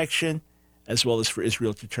Israel's protection, as well as for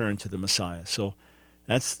Israel to turn to the Messiah. So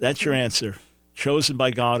that's your answer. Chosen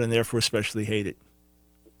by God and therefore especially hated.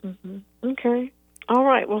 Mm-hmm. Okay. All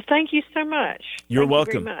right. Well, thank you so much. You're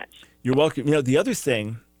welcome. You very much. You're welcome. You know, the other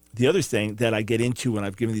thing that I get into when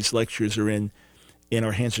I've given these lectures are in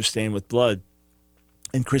Our Hands Are Stained with Blood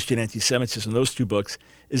and Christian Anti-Semitism, those two books,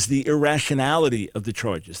 is the irrationality of the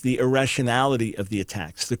charges, the irrationality of the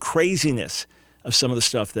attacks, the craziness of some of the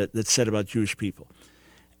stuff that's said about Jewish people.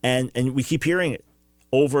 And we keep hearing it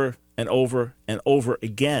over and over and over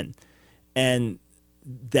again. And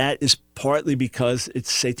that is partly because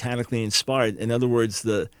it's satanically inspired. In other words,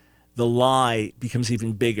 the lie becomes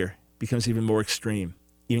even bigger, becomes even more extreme,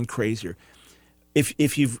 even crazier.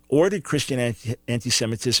 If you've ordered Christian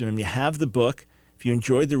Anti-Semitism and you have the book, if you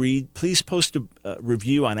enjoyed the read, please post a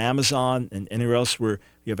review on Amazon and anywhere else where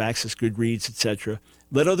you have access, Goodreads, etc.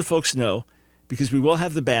 Let other folks know, because we will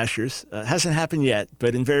have the bashers. It hasn't happened yet,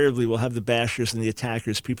 but invariably we'll have the bashers and the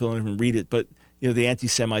attackers. People don't even read it, but the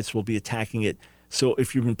anti-Semites will be attacking it. So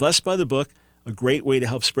if you've been blessed by the book, a great way to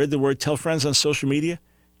help spread the word, tell friends on social media,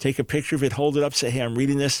 take a picture of it, hold it up, say, hey, I'm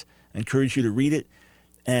reading this. I encourage you to read it.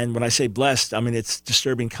 And when I say blessed, I mean it's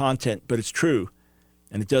disturbing content, but it's true.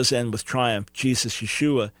 And it does end with triumph. Jesus,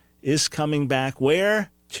 Yeshua, is coming back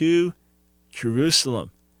where? To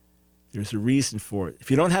Jerusalem. There's a reason for it.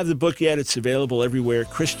 If you don't have the book yet, it's available everywhere.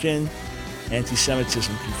 Christian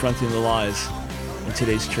Anti-Semitism, Confronting the Lies in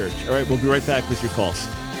Today's Church. All right, we'll be right back with your calls.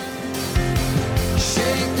 Shake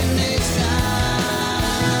the nation,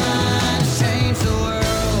 change the world.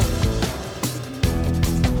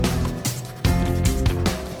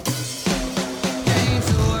 Change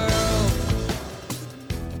the world.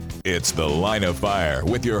 It's The Line of Fire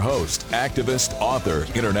with your host, activist, author,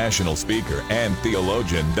 international speaker, and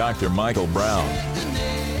theologian, Dr. Michael Brown.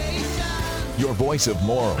 Your voice of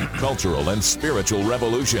moral, cultural, and spiritual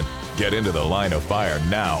revolution. Get into The Line of Fire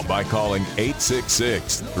now by calling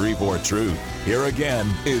 866-34-TRUTH. Here again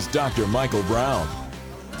is Dr. Michael Brown.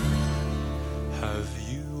 Have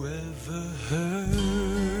you ever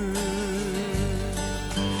heard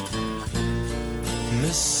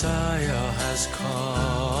Messiah has come?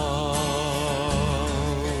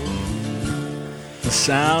 The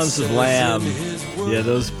sounds of Lamb. Yeah,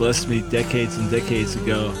 those blessed me decades and decades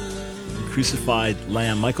ago. The crucified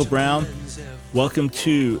Lamb. Michael Brown, welcome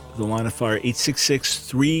to The Line of Fire,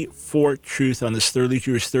 866-34-TRUTH on this Thoroughly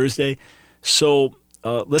Jewish Thursday. So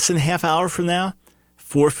less than a half hour from now,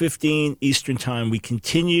 4:15 Eastern Time, we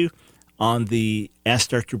continue on the Ask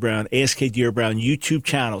Dr. Brown, ASKDR Brown YouTube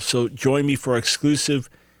channel. So join me for our exclusive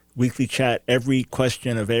weekly chat. Every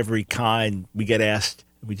question of every kind we get asked,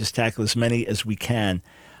 we just tackle as many as we can.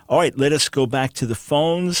 All right, let us go back to the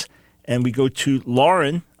phones, and we go to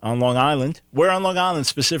Lauren on Long Island. Where on Long Island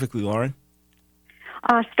specifically, Lauren?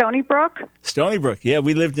 Stony Brook. Stony Brook. Yeah,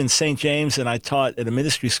 we lived in St. James, and I taught at a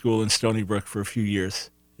ministry school in Stony Brook for a few years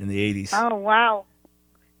in the 80s. Oh, wow.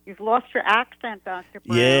 You've lost your accent, Dr.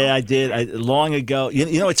 Brown. Yeah, I did. Long ago.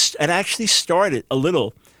 You know, it actually started a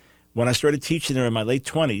little when I started teaching there in my late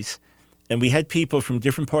 20s, and we had people from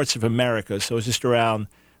different parts of America, so it was just around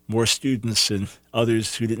more students and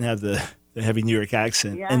others who didn't have the heavy New York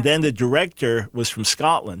accent. Yeah. And then the director was from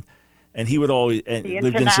Scotland, and he would always The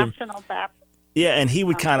lived in some. International Baptist. Yeah, and he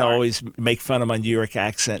would kind of always make fun of my New York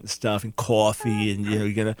accent and stuff, and coffee, and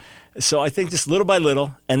you're gonna. So I think just little by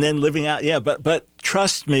little, and then living out. Yeah, but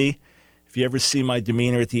trust me, if you ever see my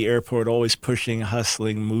demeanor at the airport, always pushing,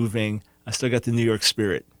 hustling, moving, I still got the New York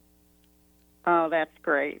spirit. Oh, that's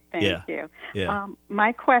great. Thank Yeah. you. Yeah.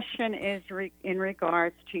 My question is in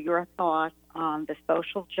regards to your thoughts on the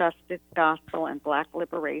social justice gospel and black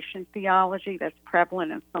liberation theology that's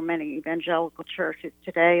prevalent in so many evangelical churches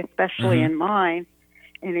today, especially in mine,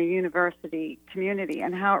 in a university community,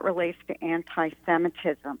 and how it relates to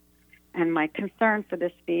anti-Semitism. And my concern for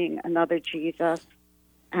this being another Jesus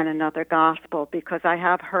and another gospel, because I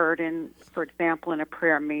have heard for example, in a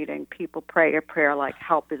prayer meeting, people pray a prayer like,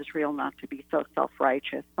 help Israel not to be so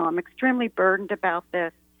self-righteous. So I'm extremely burdened about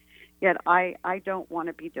this, yet I don't want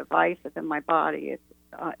to be divisive in my body. It's,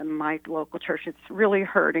 in my local church, it's really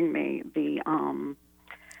hurting me, the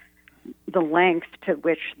length to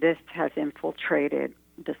which this has infiltrated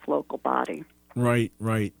this local body. Right.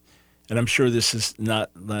 And I'm sure this is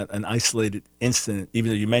not an isolated incident,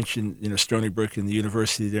 even though you mentioned, Stony Brook and the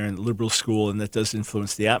university there and the liberal school, and that does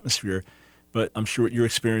influence the atmosphere. But I'm sure what you're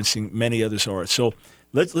experiencing, many others are. So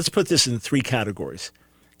let's put this in 3 categories.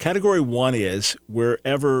 Category 1 is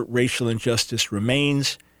wherever racial injustice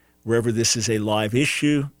remains, wherever this is a live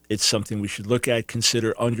issue, it's something we should look at,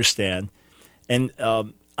 consider, understand. And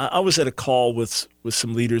I was at a call with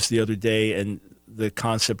some leaders the other day, and the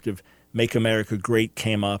concept of Make America Great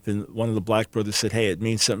came up, and one of the black brothers said, hey, it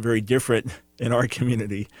means something very different in our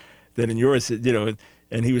community than in yours,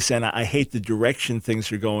 and he was saying, I hate the direction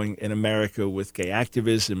things are going in America with gay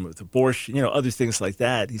activism, with abortion, other things like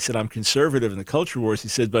that. He said, I'm conservative in the culture wars. He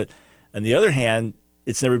said, but on the other hand,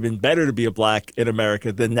 it's never been better to be a black in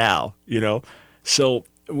America than now, So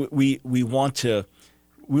we want to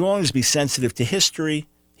always be sensitive to history,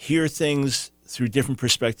 hear things through different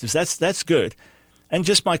perspectives. That's good. And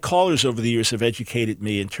just my callers over the years have educated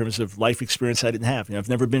me in terms of life experience I didn't have. I've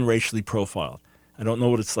never been racially profiled. I don't know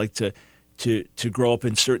what it's like to grow up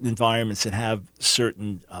in certain environments and have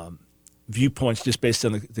certain viewpoints just based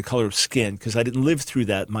on the color of skin, because I didn't live through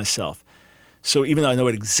that myself. So even though I know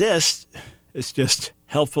it exists, it's just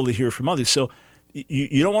helpful to hear from others. So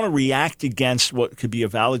you don't want to react against what could be a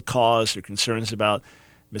valid cause or concerns about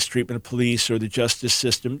mistreatment of police or the justice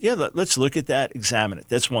system. Yeah, let's look at that, examine it.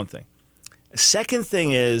 That's one thing. A second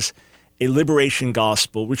thing is a liberation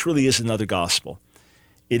gospel, which really is another gospel.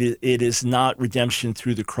 It is not redemption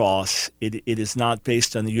through the cross. It is not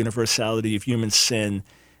based on the universality of human sin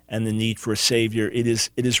and the need for a savior. It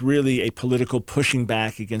is really a political pushing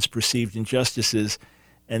back against perceived injustices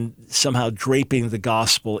and somehow draping the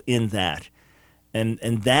gospel in that. And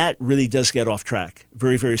that really does get off track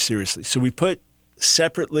very, very seriously. So we put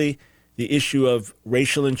separately the issue of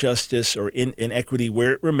racial injustice or inequity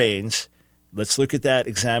where it remains. Let's look at that,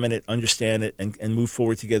 examine it, understand it, and move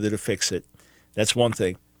forward together to fix it. That's one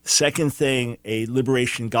thing. Second thing, a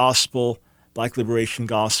liberation gospel, black liberation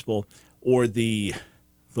gospel, or the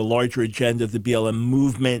larger agenda of the BLM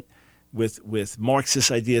movement with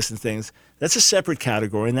Marxist ideas and things. That's a separate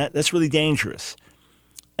category, and that's really dangerous.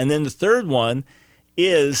 And then the third one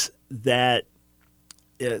is that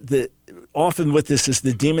often with this is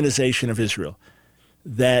the demonization of Israel.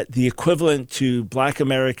 That the equivalent to black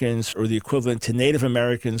Americans or the equivalent to Native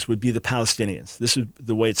Americans would be the Palestinians. This is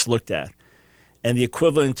the way it's looked at. And the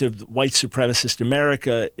equivalent of white supremacist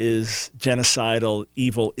America is genocidal,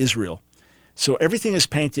 evil Israel. So everything is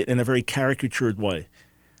painted in a very caricatured way.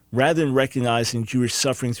 Rather than recognizing Jewish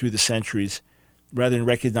suffering through the centuries, rather than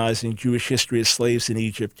recognizing Jewish history as slaves in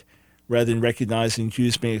Egypt, rather than recognizing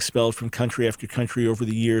Jews being expelled from country after country over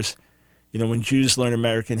the years. When Jews learn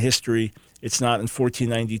American history, it's not in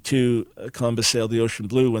 1492, Columbus sailed the ocean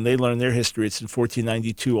blue. When they learn their history, it's in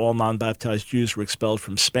 1492, all non-baptized Jews were expelled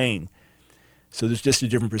from Spain. So there's just a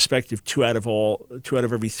different perspective. Two out of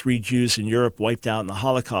every 3 Jews in Europe wiped out in the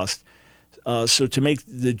Holocaust. So to make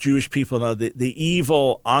the Jewish people now the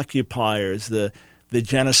evil occupiers, the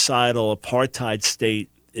genocidal apartheid state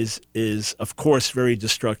is of course very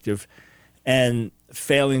destructive, and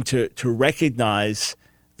failing to recognize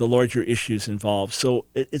the larger issues involved. So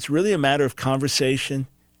it's really a matter of conversation,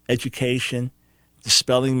 education,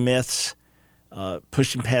 dispelling myths,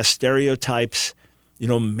 pushing past stereotypes.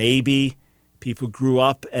 Maybe people grew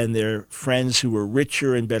up and their friends who were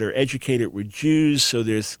richer and better educated were Jews, so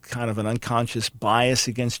there's kind of an unconscious bias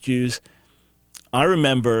against Jews. I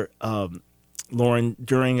remember, Lauren,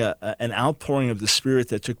 during an outpouring of the Spirit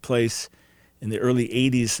that took place in the early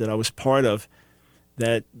 80s that I was part of,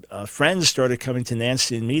 that friends started coming to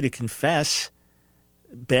Nancy and me to confess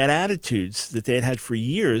bad attitudes that they had had for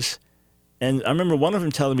years. And I remember one of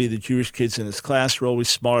them telling me the Jewish kids in his class were always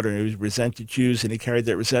smarter, and he resented Jews, and he carried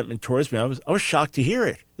that resentment towards me. I was shocked to hear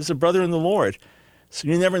it. This is a brother in the Lord. So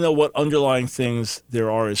you never know what underlying things there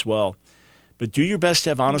are as well. But do your best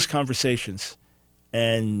to have honest conversations.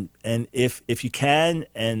 And if you can,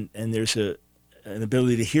 and there's a an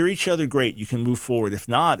ability to hear each other, great, you can move forward. If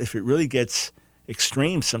not, if it really gets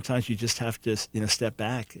extreme, sometimes you just have to, step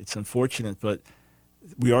back. It's unfortunate, but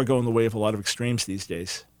we are going the way of a lot of extremes these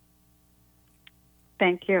days.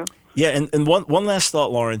 Thank you. Yeah, and one last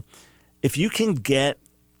thought, Lauren. If you can get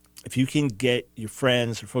your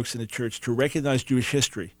friends or folks in the church to recognize Jewish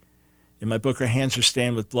history, in my book, Our Hands Are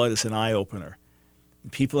Stained with Blood, is an eye-opener.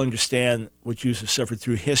 People understand what Jews have suffered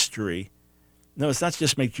through history. No, it's not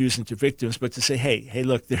just make Jews into victims, but to say, hey,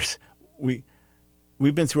 look, we've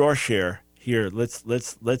been through our share here. Let's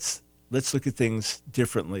look at things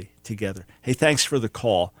differently together. Hey, thanks for the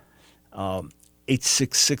call.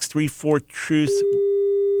 866-34-TRUTH.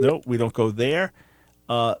 No, we don't go there.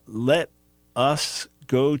 Let us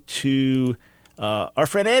go to our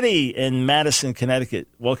friend Eddie in Madison, Connecticut.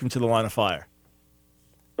 Welcome to the Line of Fire.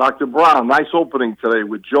 Dr. Brown, nice opening today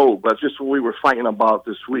with Job. That's just what we were fighting about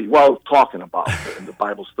this week. Well, talking about in the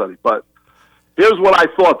Bible study. But here's what I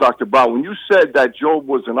thought, Dr. Brown. When you said that Job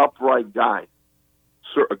was an upright guy,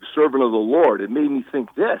 a servant of the Lord, it made me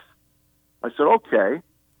think this. I said, okay,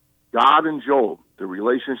 God and Job, the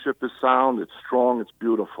relationship is sound, it's strong, it's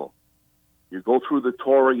beautiful. You go through the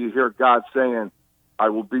Torah, you hear God saying, I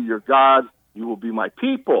will be your God, you will be my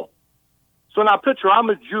people. So now picture, I'm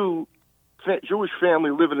a Jewish family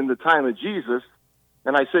living in the time of Jesus,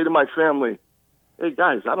 and I say to my family, hey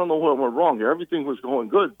guys, I don't know what went wrong here. Everything was going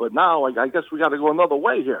good, but now I guess we got to go another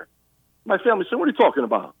way here. My family said, what are you talking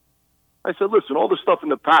about? I said, listen, all the stuff in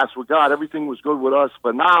the past with God, everything was good with us,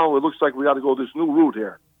 but now it looks like we got to go this new route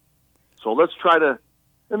here. So let's try to,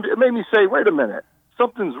 and it made me say, wait a minute,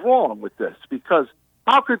 something's wrong with this, because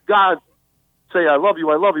how could God say, I love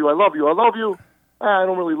you, I love you, I love you, I love you? I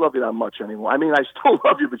don't really love you that much anymore. I mean, I still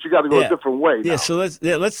love you, but you got to go a different way now. Yeah, so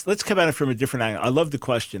let's come at it from a different angle. I love the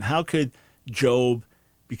question. How could Job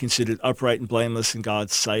be considered upright and blameless in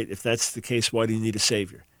God's sight? If that's the case, why do you need a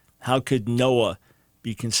Savior? How could Noah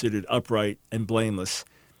be considered upright and blameless?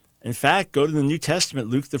 In fact, go to the New Testament,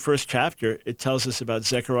 Luke, the first chapter. It tells us about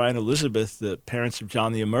Zechariah and Elizabeth, the parents of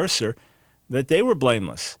John the Immerser, that they were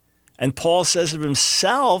blameless. And Paul says of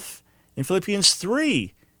himself in Philippians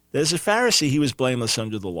 3, that as a Pharisee, he was blameless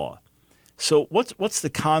under the law. So what's the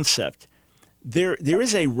concept? There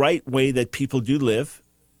is a right way that people do live.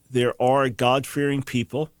 There are God-fearing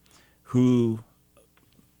people who,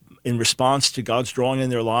 in response to God's drawing in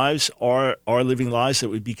their lives, are living lives that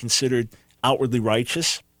would be considered outwardly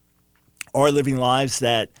righteous, are living lives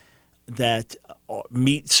that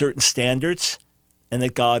meet certain standards and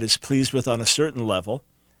that God is pleased with on a certain level.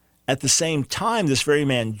 At the same time, this very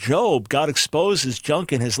man, Job, God exposes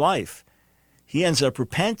junk in his life. He ends up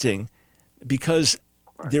repenting because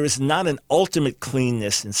there is not an ultimate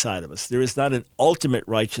cleanness inside of us. There is not an ultimate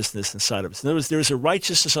righteousness inside of us. In other words, there is a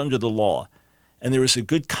righteousness under the law, and there is a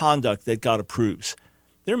good conduct that God approves.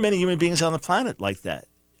 There are many human beings on the planet like that.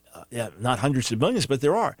 Not hundreds of millions, but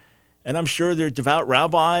there are. And I'm sure there are devout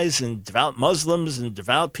rabbis and devout Muslims and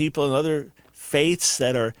devout people in other faiths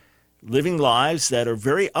that are living lives that are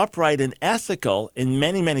very upright and ethical in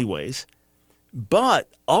many, many ways. But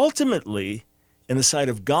ultimately, in the sight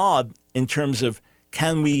of God, in terms of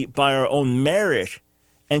can we, by our own merit,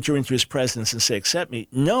 enter into his presence and say, accept me?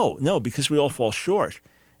 No, because we all fall short.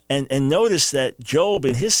 And notice that Job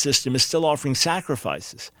in his system is still offering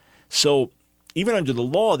sacrifices. So even under the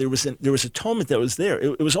law, there was atonement that was there.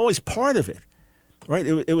 It was always part of it, right?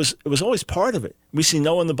 It was always part of it. We see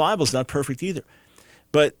Noah in the Bible is not perfect either.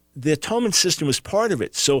 But the atonement system was part of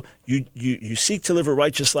it. So you seek to live a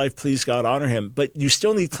righteous life, please God, honor him, but you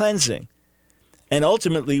still need cleansing. And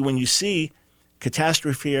ultimately, when you see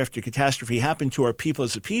catastrophe after catastrophe happen to our people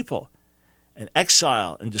as a people, and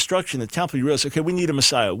exile and destruction in the temple, you realize, okay, we need a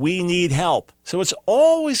Messiah. We need help. So it's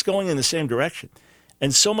always going in the same direction.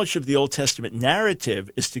 And so much of the Old Testament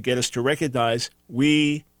narrative is to get us to recognize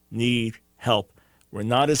we need help. We're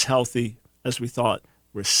not as healthy as we thought.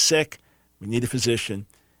 We're sick. We need a physician.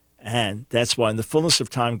 And that's why in the fullness of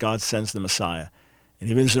time, God sends the Messiah. And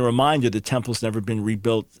even as a reminder, the temple's never been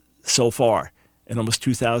rebuilt so far in almost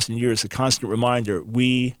 2,000 years. A constant reminder,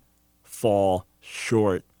 we fall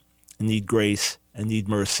short and need grace and need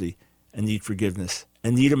mercy and need forgiveness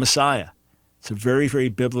and need a Messiah. It's a very, very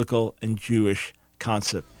biblical and Jewish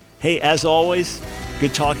concept. Hey, as always,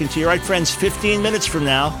 good talking to you. All right, friends, 15 minutes from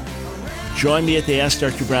now, join me at the Ask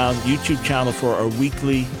Dr. Brown YouTube channel for our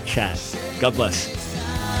weekly chat. God bless.